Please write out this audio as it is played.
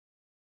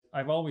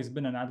I've always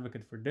been an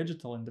advocate for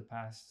digital in the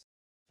past.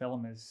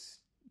 Film is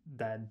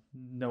dead.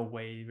 No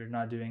way, we're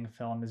not doing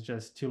film. It's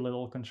just too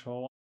little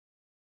control.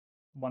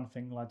 One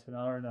thing led to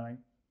another, and I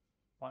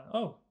thought,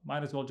 oh,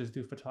 might as well just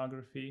do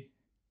photography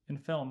in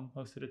film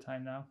most of the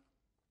time now.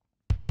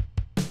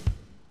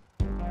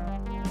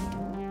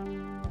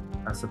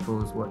 I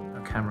suppose what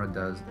a camera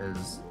does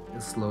is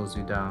it slows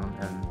you down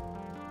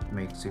and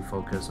makes you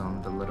focus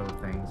on the little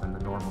things and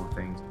the normal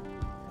things.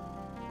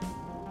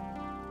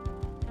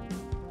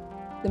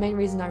 The main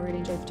reason I really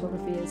enjoy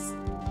photography is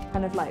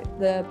kind of like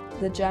the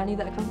journey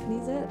that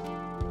accompanies it.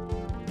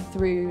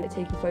 Through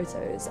taking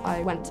photos,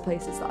 I went to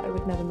places that I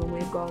would never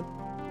normally have gone.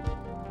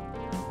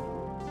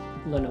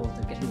 People don't know what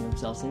they're getting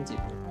themselves into.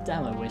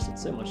 Damn, I wasted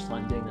so much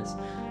time doing this.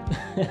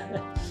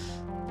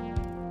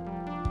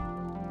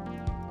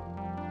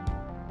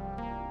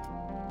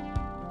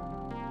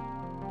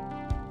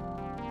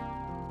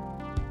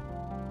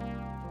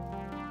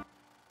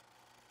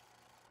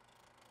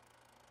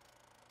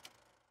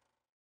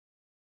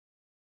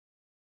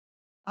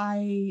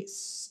 I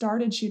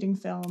started shooting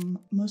film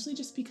mostly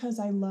just because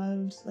I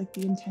loved like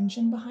the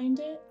intention behind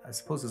it. I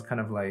suppose it's kind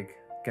of like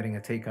getting a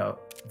takeout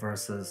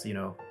versus,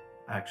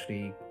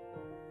 actually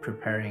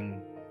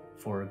preparing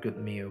for a good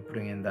meal,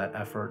 putting in that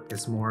effort.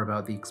 It's more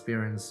about the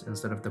experience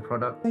instead of the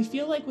product. I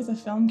feel like with a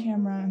film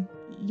camera,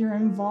 you're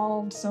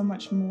involved so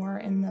much more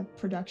in the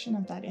production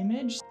of that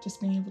image. Just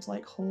being able to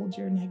like hold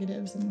your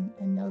negatives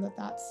and know that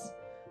that's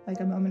like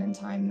a moment in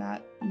time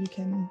that you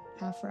can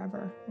have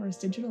forever. Whereas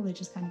digital, they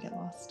just kind of get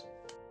lost.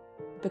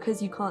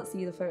 Because you can't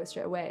see the photo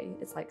straight away,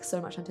 it's like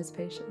so much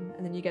anticipation,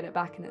 and then you get it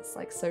back and it's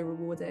like so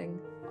rewarding.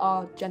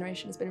 Our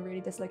generation has been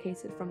really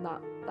dislocated from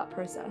that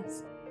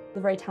process. The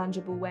very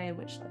tangible way in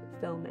which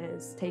like film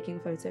is taking a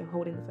photo,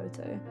 holding the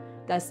photo,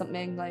 there's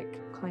something like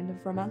kind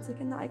of romantic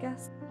in that, I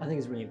guess. I think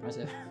it's really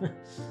impressive.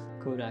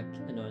 Kodak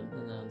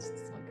announced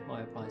like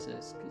higher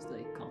prices because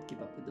they can't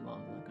keep up with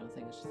demand and that kind of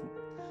thing. I just think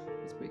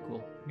it's pretty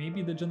cool.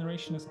 Maybe the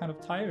generation is kind of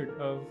tired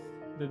of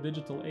the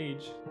digital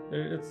age.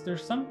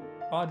 There's some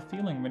odd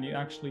feeling when you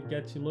actually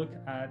get to look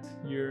at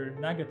your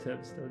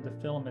negatives, the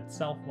film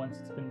itself once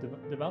it's been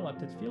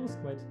developed. It feels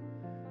quite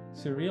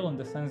surreal in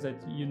the sense that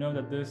you know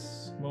that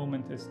this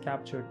moment is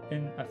captured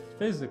in a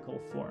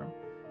physical form.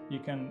 You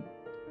can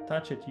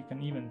touch it, you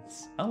can even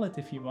smell it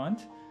if you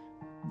want,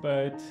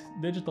 but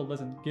digital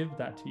doesn't give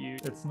that to you.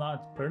 It's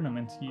not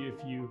permanent to you.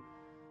 If you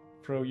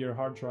throw your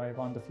hard drive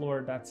on the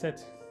floor, that's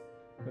it.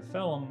 With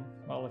film,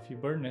 well, if you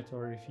burn it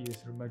or if you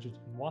submerge it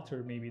in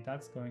water, maybe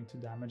that's going to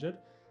damage it.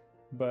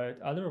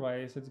 But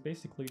otherwise, it's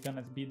basically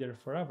gonna be there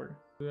forever.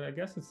 I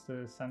guess it's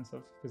the sense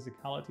of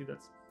physicality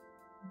that's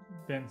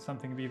been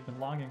something we've been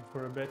longing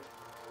for a bit.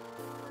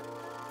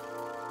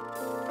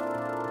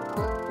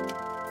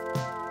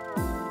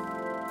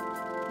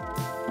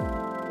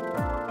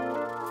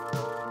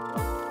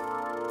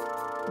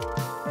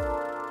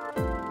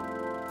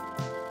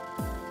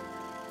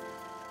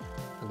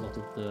 A lot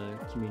of the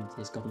community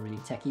has gotten really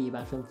techie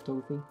about film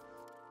photography.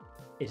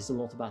 It is a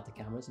lot about the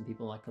cameras and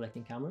people like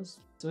collecting cameras.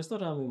 So I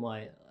started out with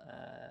my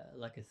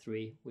Leica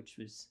 3, which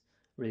was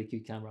a really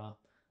cute camera,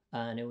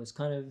 and it was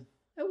kind of,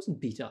 it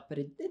wasn't beat up, but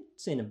it did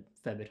seen a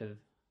fair bit of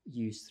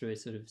use through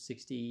its sort of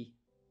 60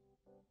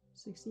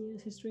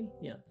 years history.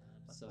 Yeah.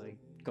 So I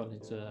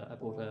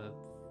bought a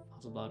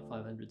Hasselblad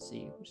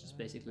 500C, which is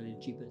basically the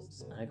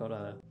cheapest. And I got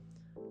a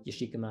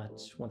Yashica Mat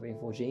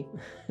 124G.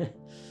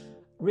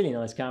 Really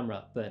nice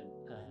camera, but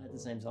at the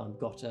same time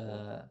got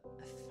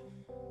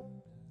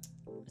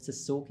it's a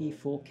Sorky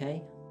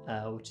 4K,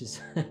 which is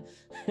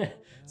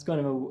it's kind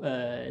of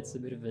it's a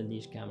bit of a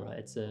niche camera.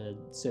 It's a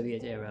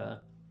Soviet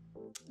era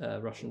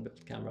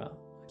Russian-built camera.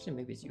 Actually,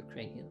 maybe it's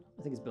Ukrainian.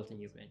 I think it's built in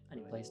Ukraine.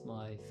 Anyway, I placed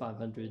my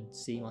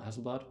 500C, my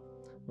Hasselblad,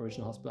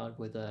 original Hasselblad,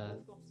 with a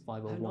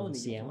 501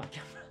 CM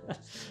camera.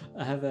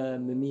 I have a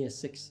Mamiya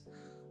 6,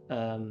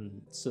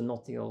 so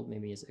not the old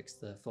Mamiya 6,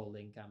 the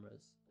folding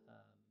cameras.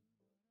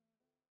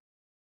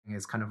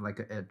 It's kind of like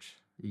an itch.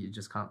 You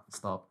just can't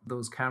stop.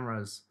 Those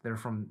cameras, they're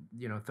from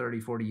 30,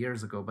 40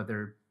 years ago, but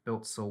they're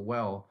built so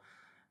well,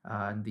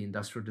 and the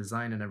industrial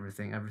design and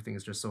everything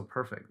is just so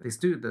perfect. They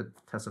stood the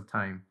test of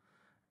time,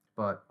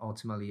 but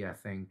ultimately I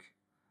think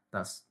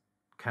that's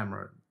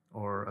camera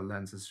or a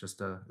lens is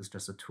just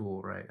a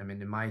tool, right? I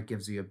mean, it might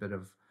gives you a bit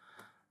of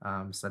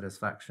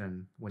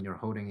satisfaction when you're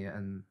holding it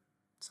and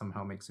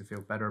somehow makes you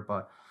feel better,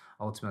 but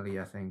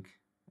ultimately I think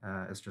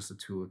it's just a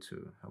tool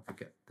to help you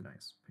get the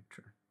nice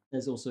picture.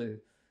 There's also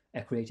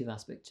a creative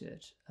aspect to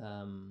it.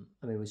 I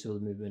mean, we saw the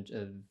movement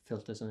of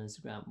filters on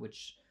Instagram,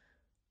 which,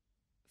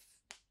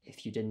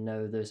 if you didn't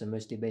know, those are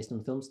mostly based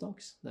on film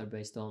stocks. They're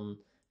based on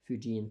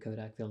Fuji and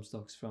Kodak film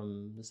stocks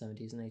from the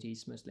 70s and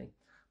 80s mostly.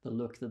 The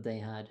look that they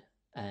had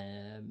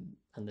and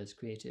those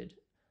created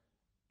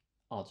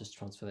are just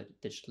transferred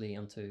digitally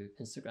onto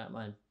Instagram,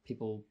 and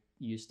people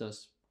used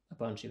those a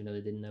bunch even though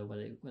they didn't know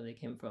where they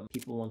came from.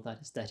 People want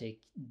that aesthetic,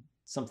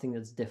 something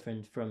that's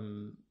different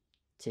from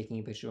taking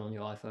a picture on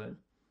your iPhone,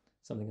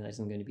 something that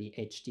isn't going to be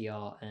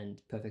HDR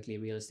and perfectly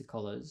realistic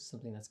colors,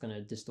 something that's going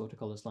to distort the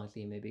color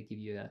slightly and maybe give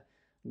you a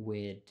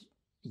weird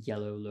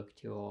yellow look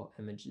to your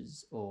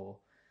images, or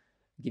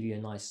give you a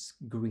nice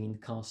green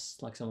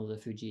cast like some of the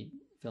Fuji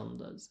film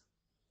does.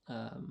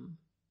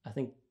 I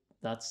think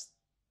that's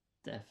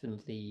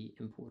definitely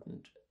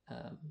important,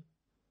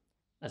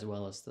 as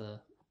well as the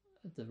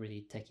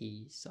really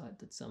techie side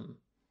that some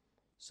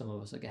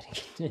of us are getting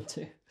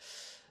into.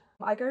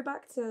 I go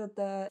back to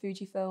the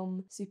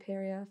Fujifilm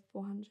Superior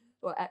 400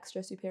 or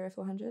Extra Superior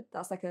 400.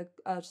 That's like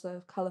just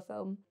a colour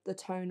film. The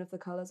tone of the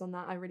colours on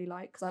that I really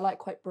like, because I like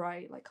quite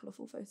bright, like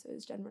colourful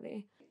photos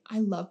generally. I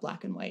love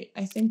black and white.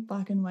 I think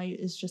black and white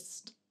is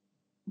just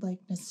like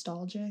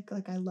nostalgic.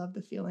 Like I love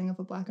the feeling of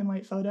a black and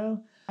white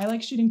photo. I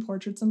like shooting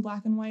portraits in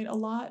black and white a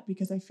lot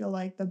because I feel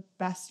like the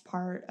best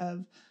part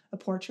of a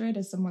portrait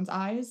is someone's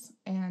eyes,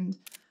 and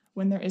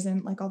when there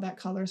isn't like all that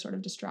color sort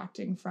of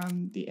distracting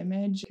from the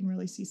image, you can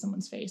really see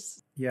someone's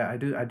face. Yeah,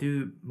 I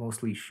do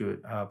mostly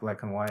shoot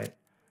black and white,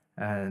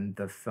 and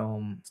the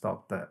film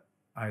stock that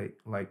I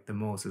like the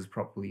most is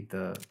probably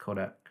the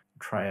Kodak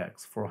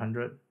Tri-X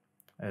 400.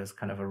 It's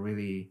kind of a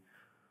really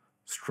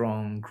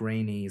strong,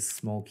 grainy,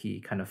 smoky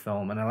kind of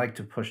film, and I like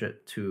to push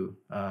it to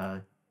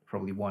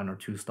probably 1 or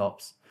 2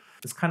 stops.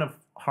 It's kind of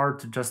hard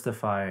to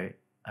justify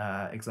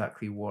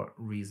exactly what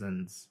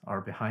reasons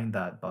are behind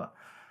that, but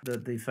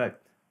the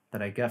effect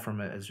that I get from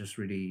it is just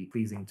really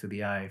pleasing to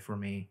the eye for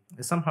me.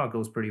 It somehow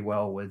goes pretty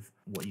well with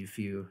what you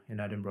feel in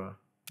Edinburgh.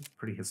 It's a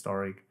pretty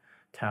historic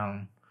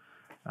town.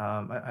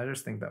 I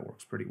just think that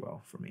works pretty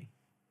well for me.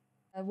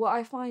 What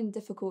I find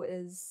difficult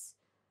is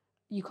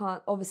you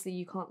can't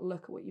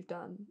look at what you've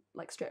done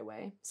like straight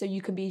away. So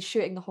you can be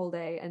shooting the whole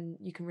day and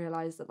you can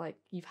realize that like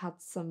you've had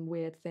some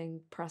weird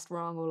thing pressed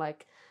wrong, or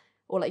like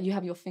you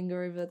have your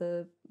finger over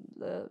the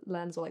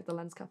lens, or like the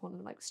lens cap on,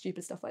 and like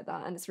stupid stuff like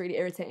that. And it's really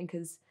irritating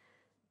because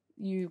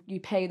you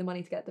pay the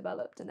money to get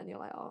developed, and then you're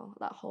like, oh,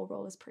 that whole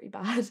roll is pretty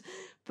bad.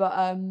 But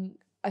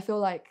I feel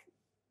like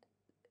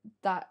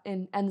that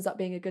ends up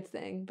being a good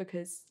thing,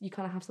 because you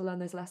kind of have to learn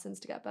those lessons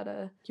to get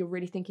better. You're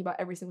really thinking about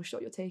every single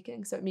shot you're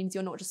taking, so it means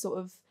you're not just sort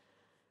of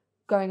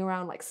going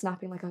around like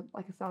snapping like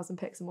 1,000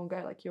 pics in one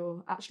go. Like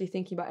you're actually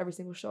thinking about every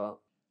single shot.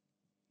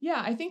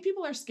 Yeah, I think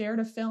people are scared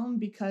of film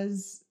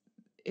because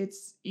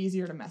it's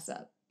easier to mess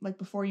up. Like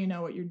before you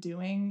know what you're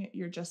doing,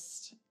 you're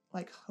just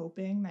like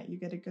hoping that you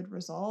get a good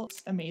result.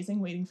 It's amazing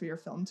waiting for your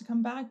film to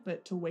come back,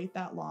 but to wait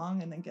that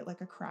long and then get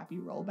like a crappy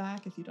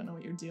rollback if you don't know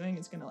what you're doing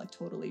is gonna like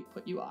totally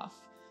put you off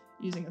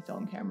using a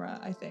film camera,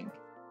 I think.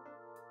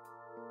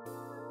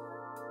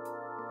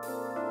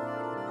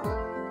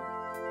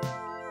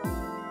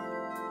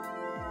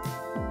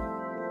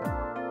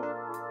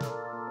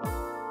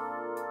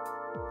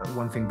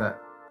 One thing that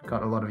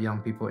got a lot of young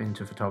people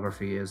into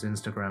photography is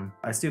Instagram.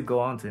 I still go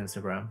on to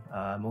Instagram,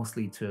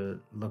 mostly to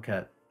look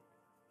at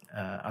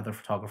other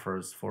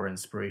photographers for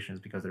inspirations,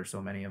 because there's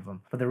so many of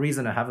them. But the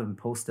reason I haven't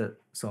posted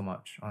so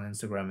much on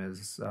Instagram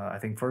is I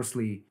think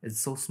firstly, it's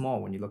so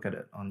small when you look at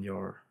it on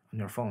your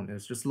phone. It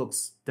just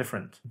looks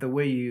different. The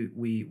way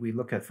we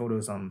look at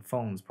photos on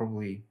phones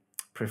probably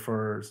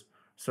prefers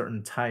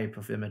certain type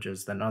of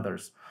images than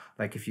others.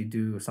 Like if you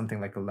do something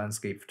like a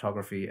landscape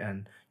photography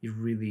and you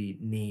really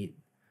need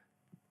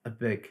a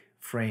big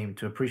frame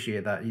to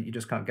appreciate that, you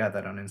just can't get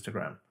that on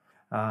Instagram.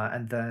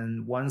 And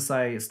then once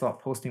I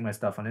stopped posting my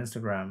stuff on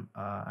Instagram,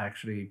 I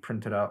actually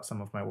printed out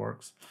some of my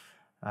works,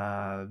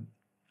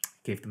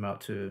 gave them out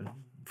to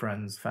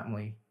friends,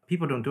 family.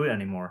 People don't do it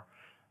anymore.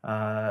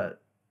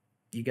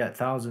 You get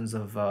thousands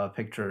of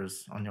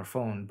pictures on your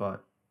phone,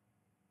 but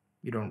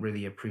you don't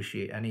really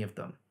appreciate any of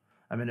them.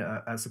 I mean,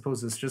 I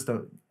suppose it's just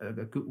a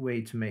good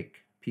way to make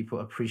people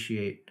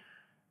appreciate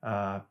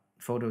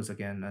photos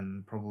again,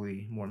 and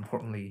probably more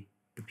importantly,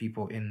 the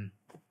people in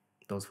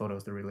those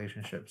photos, the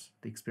relationships,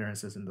 the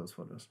experiences in those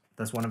photos.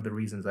 That's one of the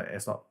reasons I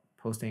stopped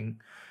posting.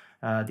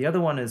 The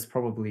other one is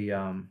probably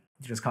you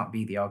just can't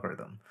beat the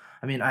algorithm.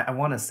 I mean, I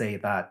want to say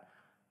that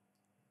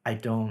I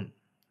don't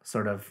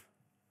sort of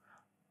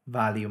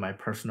value my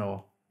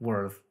personal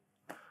worth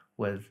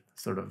with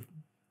sort of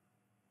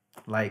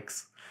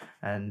likes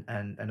and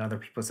other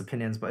people's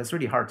opinions, but it's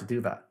really hard to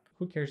do that.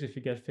 Who cares if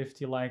you get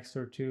 50 likes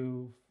or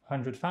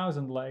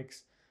 200,000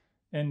 likes?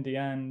 In the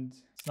end,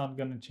 it's not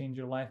going to change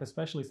your life,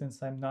 especially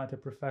since I'm not a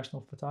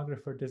professional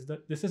photographer.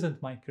 This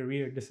isn't my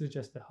career. This is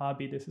just a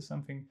hobby. This is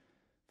something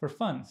for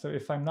fun. So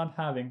if I'm not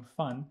having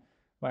fun,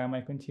 why am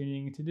I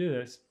continuing to do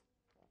this?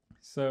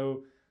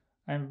 So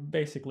I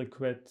basically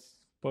quit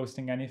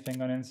posting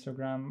anything on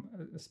Instagram,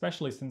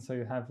 especially since I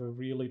have a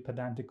really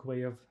pedantic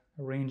way of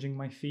arranging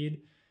my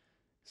feed.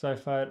 So I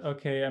thought,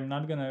 okay, I'm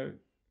not going to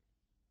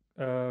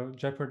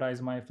jeopardize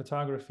my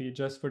photography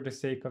just for the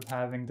sake of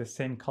having the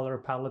same color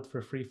palette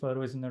for 3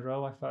 photos in a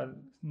row. I thought,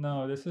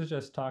 no, this is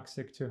just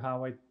toxic to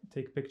how I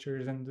take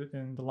pictures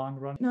in the long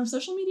run. No,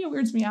 social media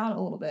weirds me out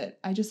a little bit.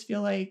 I just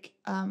feel like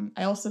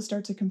I also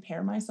start to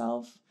compare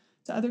myself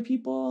to other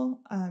people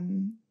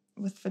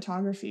with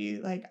photography.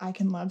 Like I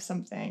can love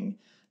something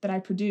that I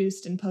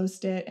produced and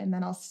post it, and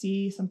then I'll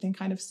see something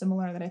kind of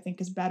similar that I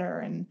think is better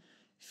and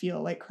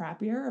feel like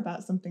crappier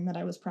about something that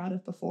I was proud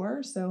of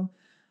before. So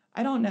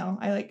I don't know.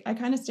 I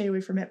kind of stay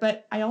away from it,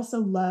 but I also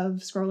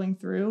love scrolling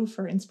through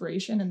for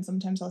inspiration. And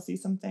sometimes I'll see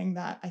something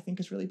that I think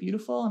is really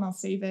beautiful and I'll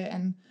save it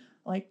and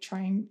like try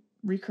and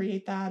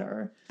recreate that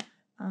or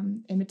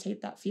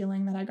imitate that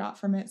feeling that I got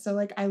from it. So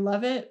like I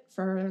love it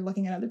for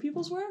looking at other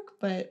people's work,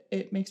 but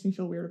it makes me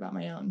feel weird about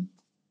my own.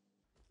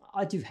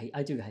 I do hate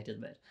it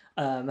a bit.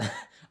 And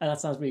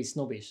that sounds really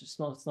snobbish,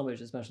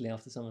 especially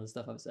after some of the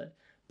stuff I've said.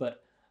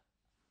 But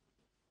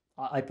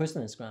I post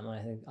on Instagram, and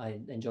I think I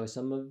enjoy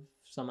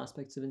some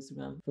aspects of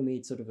Instagram. For me,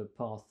 it's sort of a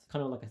path,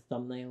 kind of like a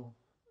thumbnail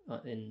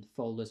in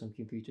folders on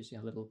computers. You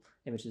have little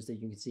images that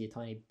you can see a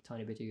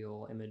tiny bit of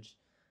your image,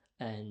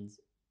 and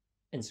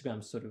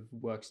Instagram sort of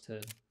works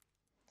to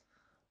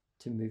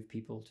move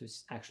people to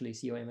actually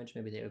see your image.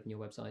 Maybe they open your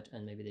website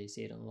and maybe they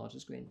see it on a larger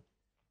screen.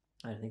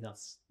 I think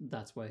that's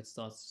where it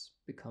starts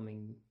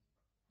becoming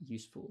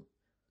useful.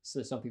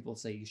 So some people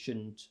say you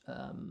shouldn't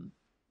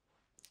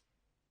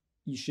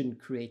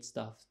create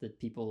stuff that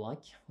people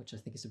like, which I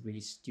think is a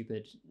really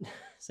stupid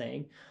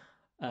saying.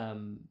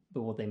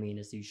 But what they mean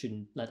is you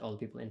shouldn't let other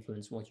people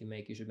influence what you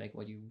make. You should make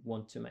what you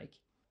want to make.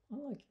 I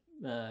like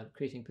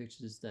creating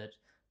pictures that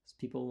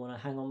people want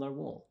to hang on their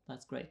wall.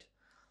 That's great.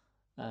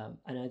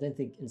 And I don't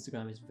think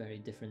Instagram is very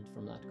different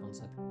from that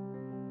concept.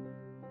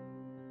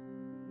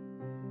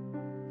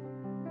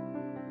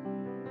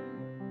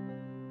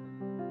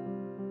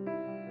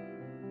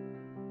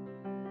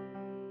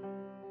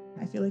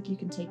 I feel like you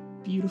can take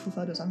beautiful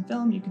photos on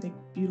film, you can take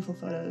beautiful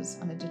photos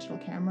on a digital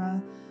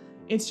camera.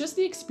 It's just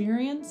the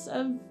experience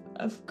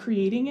of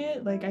creating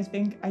it. Like I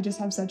think I just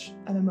have such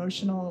an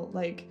emotional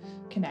like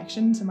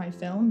connection to my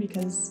film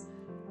because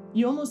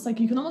you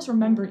can almost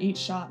remember each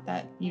shot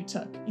that you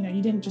took. You know,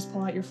 you didn't just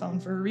pull out your phone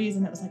for a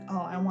reason. It was like,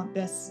 oh, I want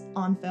this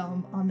on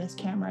film on this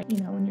camera. You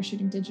know, when you're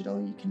shooting digital,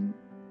 you can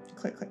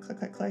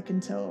click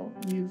until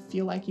you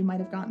feel like you might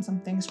have gotten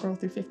something, scroll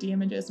through 50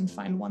 images and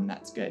find one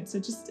that's good. So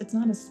it's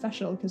not as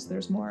special because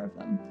there's more of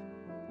them.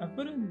 I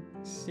wouldn't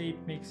say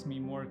it makes me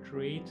more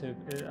creative.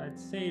 I'd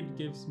say it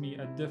gives me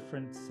a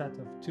different set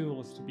of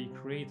tools to be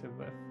creative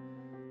with.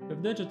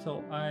 With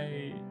digital,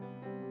 I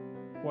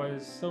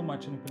was so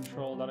much in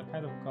control that I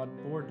kind of got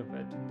bored of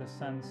it, in the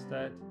sense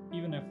that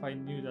even if I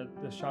knew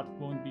that the shot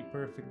won't be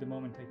perfect the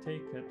moment I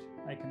take it,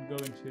 I can go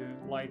into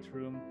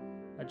Lightroom,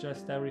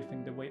 adjust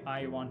everything the way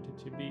I want it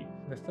to be.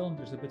 With film,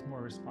 there's a bit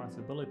more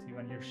responsibility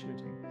when you're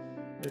shooting.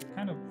 It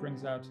kind of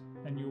brings out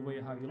a new way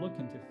how you look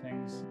into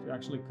things, to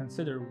actually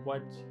consider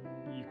what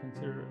you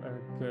consider a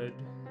good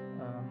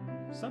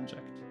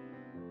subject.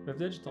 With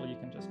digital, you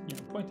can just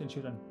point and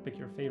shoot and pick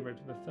your favorite.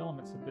 With film,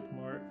 it's a bit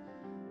more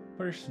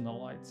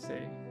personal, I'd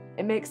say.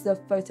 It makes the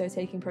photo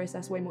taking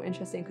process way more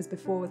interesting, because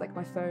before with like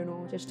my phone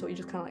or digital, you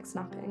just kind of like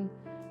snapping.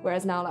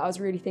 Whereas now, like, I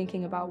was really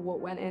thinking about what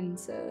went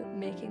into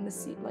making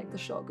the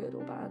shot good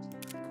or bad.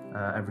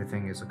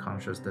 Everything is a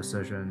conscious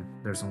decision.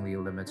 There's only a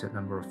limited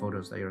number of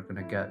photos that you're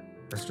gonna get.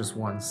 It's just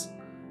once.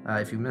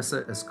 If you miss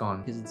it, it's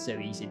gone. Because it's so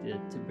easy to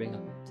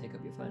take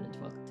up your phone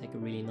and take a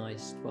really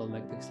nice 12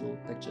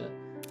 megapixel picture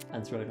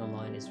and throw it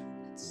online. It's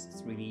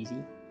really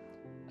easy.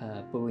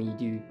 But when you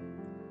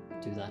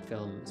do that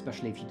film,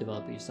 especially if you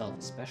develop it yourself,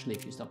 especially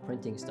if you start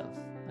printing stuff.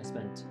 I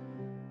spent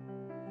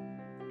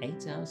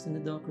 8 hours in the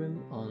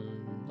darkroom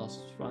on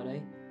last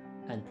Friday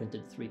and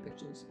printed 3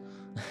 pictures.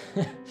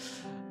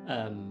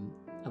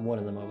 And one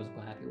of them I wasn't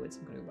quite happy with, so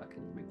I'm going to go back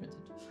and reprint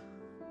it.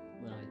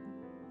 When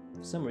I,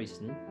 for some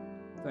reason,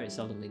 very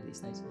seldomly these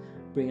days,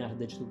 bring out a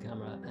digital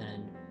camera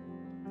and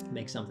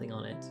make something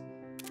on it,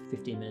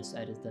 15 minutes to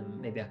edit them,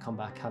 maybe I come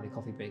back, have a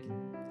coffee break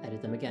and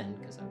edit them again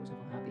because I wasn't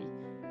quite happy.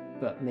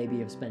 But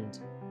maybe I've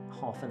spent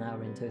half an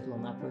hour in total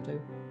on that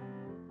photo,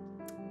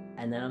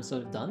 and then I'm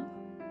sort of done,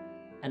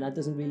 and that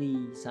doesn't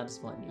really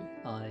satisfy me.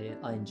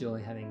 I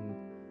enjoy having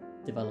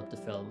developed a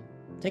film,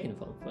 taken a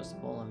film first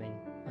of all. I mean,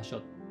 I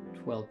shot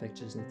 12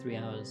 pictures in 3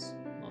 hours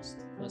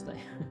last Thursday.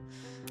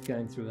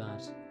 Going through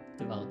that,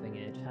 developing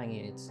it,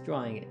 hanging it,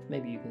 drying it,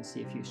 maybe you can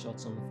see a few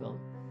shots on the film,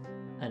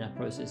 and that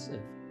process of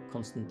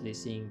constantly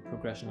seeing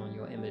progression on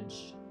your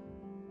image,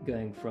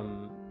 going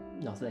from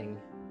nothing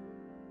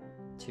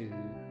to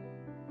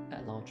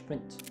a large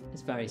print.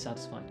 It's very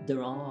satisfying.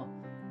 There are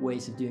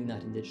ways of doing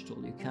that in digital.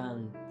 You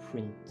can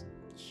print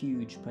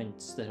huge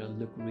prints that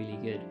look really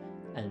good,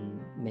 and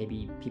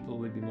maybe people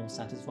would be more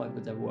satisfied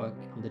with their work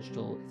on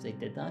digital if they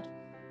did that.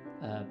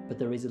 But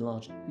there is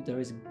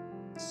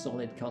a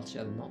solid culture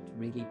of not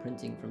really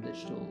printing from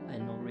digital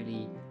and not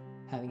really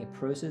having a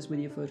process with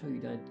your photo.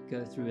 You don't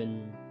go through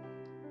and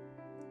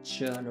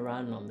churn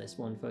around on this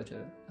one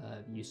photo.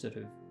 You sort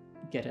of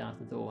get it out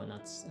the door, and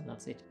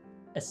that's it.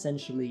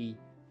 Essentially,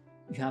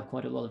 you have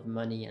quite a lot of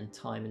money and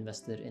time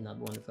invested in that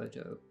one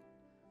photo.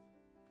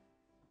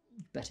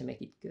 You better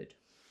make it good.